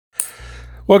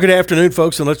Well, good afternoon,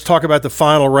 folks, and let's talk about the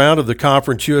final round of the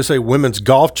Conference USA Women's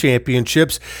Golf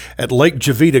Championships at Lake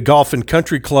Jovita Golf and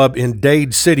Country Club in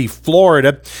Dade City,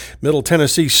 Florida. Middle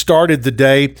Tennessee started the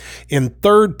day in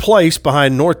third place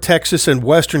behind North Texas and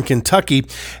Western Kentucky,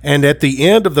 and at the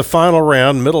end of the final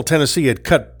round, Middle Tennessee had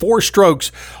cut 4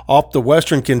 strokes off the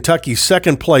Western Kentucky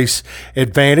second place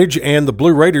advantage, and the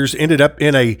Blue Raiders ended up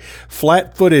in a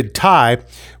flat-footed tie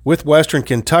with Western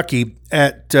Kentucky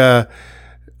at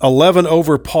 11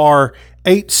 over par,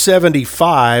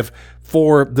 875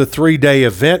 for the 3-day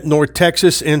event. North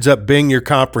Texas ends up being your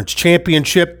conference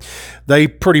championship. They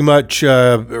pretty much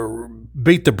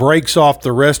beat the brakes off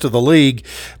the rest of the league.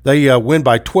 They win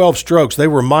by 12 strokes. They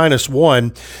were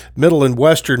 -1. Middle and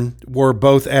Western were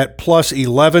both at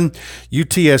 +11.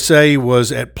 UTSA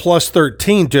was at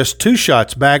 +13, just 2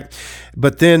 shots back.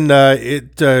 But then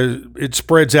it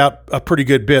spreads out a pretty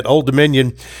good bit. Old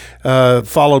Dominion,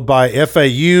 followed by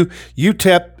FAU,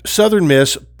 UTEP, Southern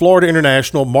Miss, Florida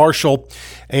International, Marshall,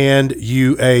 and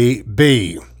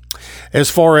UAB. As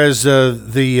far as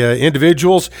the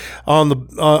individuals on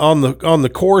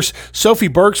the course, Sophie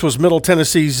Burks was Middle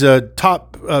Tennessee's top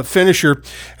finisher,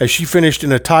 as she finished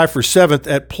in a tie for 7th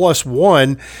at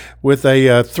 +1 with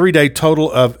a 3-day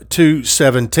total of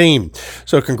 217.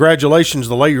 So congratulations,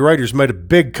 the Lady Raiders made a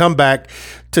big comeback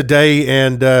today,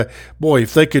 and boy,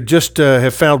 if they could just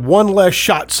have found one less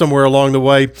shot somewhere along the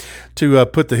way to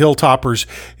put the Hilltoppers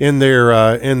in their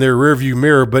rearview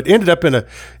mirror, but ended up in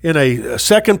a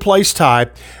second place tie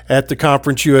at the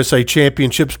Conference USA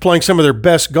Championships, playing some of their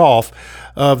best golf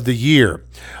of the year.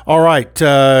 All right.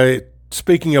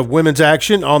 Speaking of women's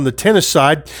action, on the tennis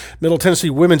side, Middle Tennessee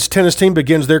women's tennis team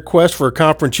begins their quest for a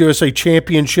Conference USA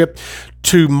championship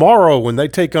tomorrow when they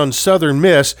take on Southern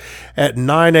Miss at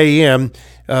 9 a.m.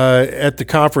 At the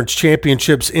conference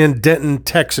championships in Denton,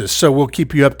 Texas. So we'll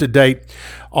keep you up to date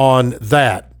on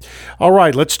that. All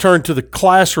right, let's turn to the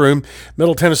classroom.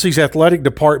 Middle Tennessee's athletic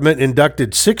department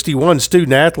inducted 61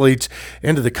 student athletes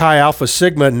into the Chi Alpha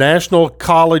Sigma National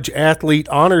College Athlete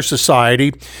Honor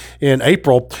Society in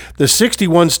April. The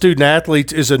 61 student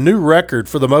athletes is a new record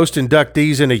for the most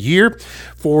inductees in a year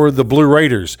for the Blue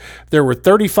Raiders. There were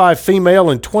 35 female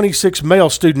and 26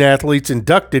 male student athletes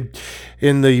inducted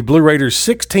in the Blue Raiders'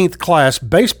 16th class.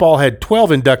 Baseball had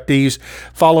 12 inductees,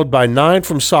 followed by 9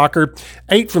 from soccer,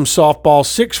 8 from softball,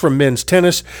 6 from men's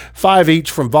tennis, 5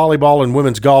 each from volleyball and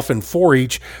women's golf, and 4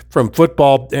 each from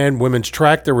football and women's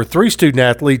track. There were 3 student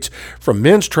athletes from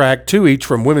men's track, 2 each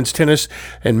from women's tennis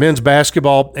and men's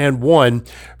basketball, and 1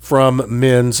 from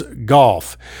men's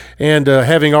golf. And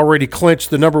having already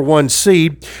clinched the number 1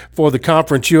 seed for the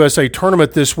Conference USA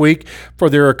tournament this week for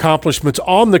their accomplishments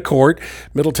on the court,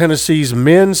 Middle Tennessee's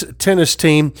men's tennis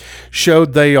team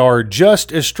showed they are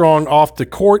just as strong off the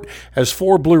court, as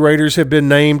 4 Blue Raiders have been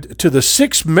named to the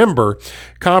 6-member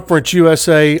Conference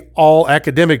USA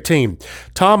All-Academic Team.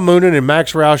 Tom Moonen and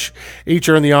Max Roush each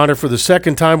earned the honor for the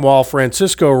second time, while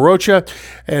Francisco Rocha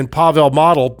and Pavel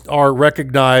Model are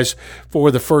recognized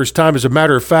for the first time. As a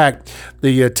matter of fact,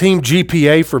 the team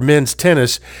GPA for men's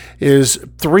tennis is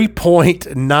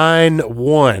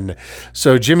 3.91.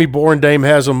 So Jimmy Borendame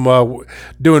has them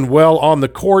doing well on the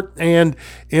court and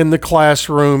in the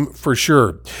classroom for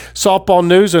sure. Softball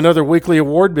news: another weekly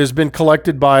award has been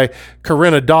collected by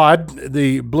Corinna Dodd,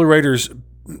 the Blue Raiders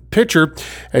pitcher,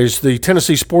 as the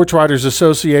Tennessee Sports Writers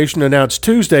Association announced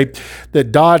Tuesday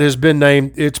that Dodd has been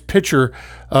named its pitcher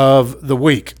of the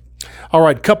week. All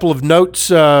right, couple of notes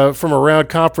from around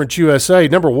Conference USA.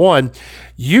 Number 1,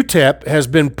 UTEP has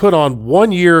been put on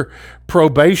 1-year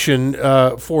probation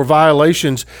for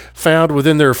violations found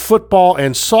within their football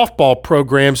and softball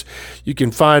programs. You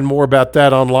can find more about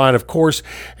that online, of course.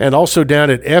 And also down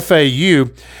at FAU,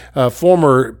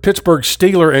 former Pittsburgh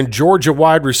Steeler and Georgia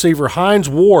wide receiver Hines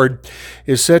Ward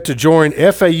is set to join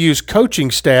FAU's coaching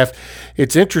staff.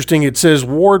 It's interesting. It says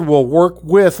Ward will work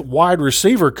with wide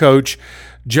receiver coach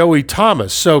Joey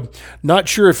Thomas. So not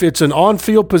sure if it's an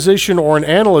on-field position or an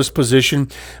analyst position,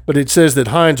 but it says that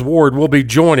Hines Ward will be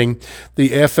joining the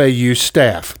FAU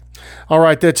staff. All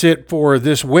right, that's it for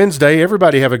this Wednesday.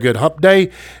 Everybody have a good hump day,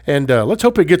 and let's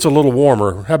hope it gets a little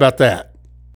warmer. How about that?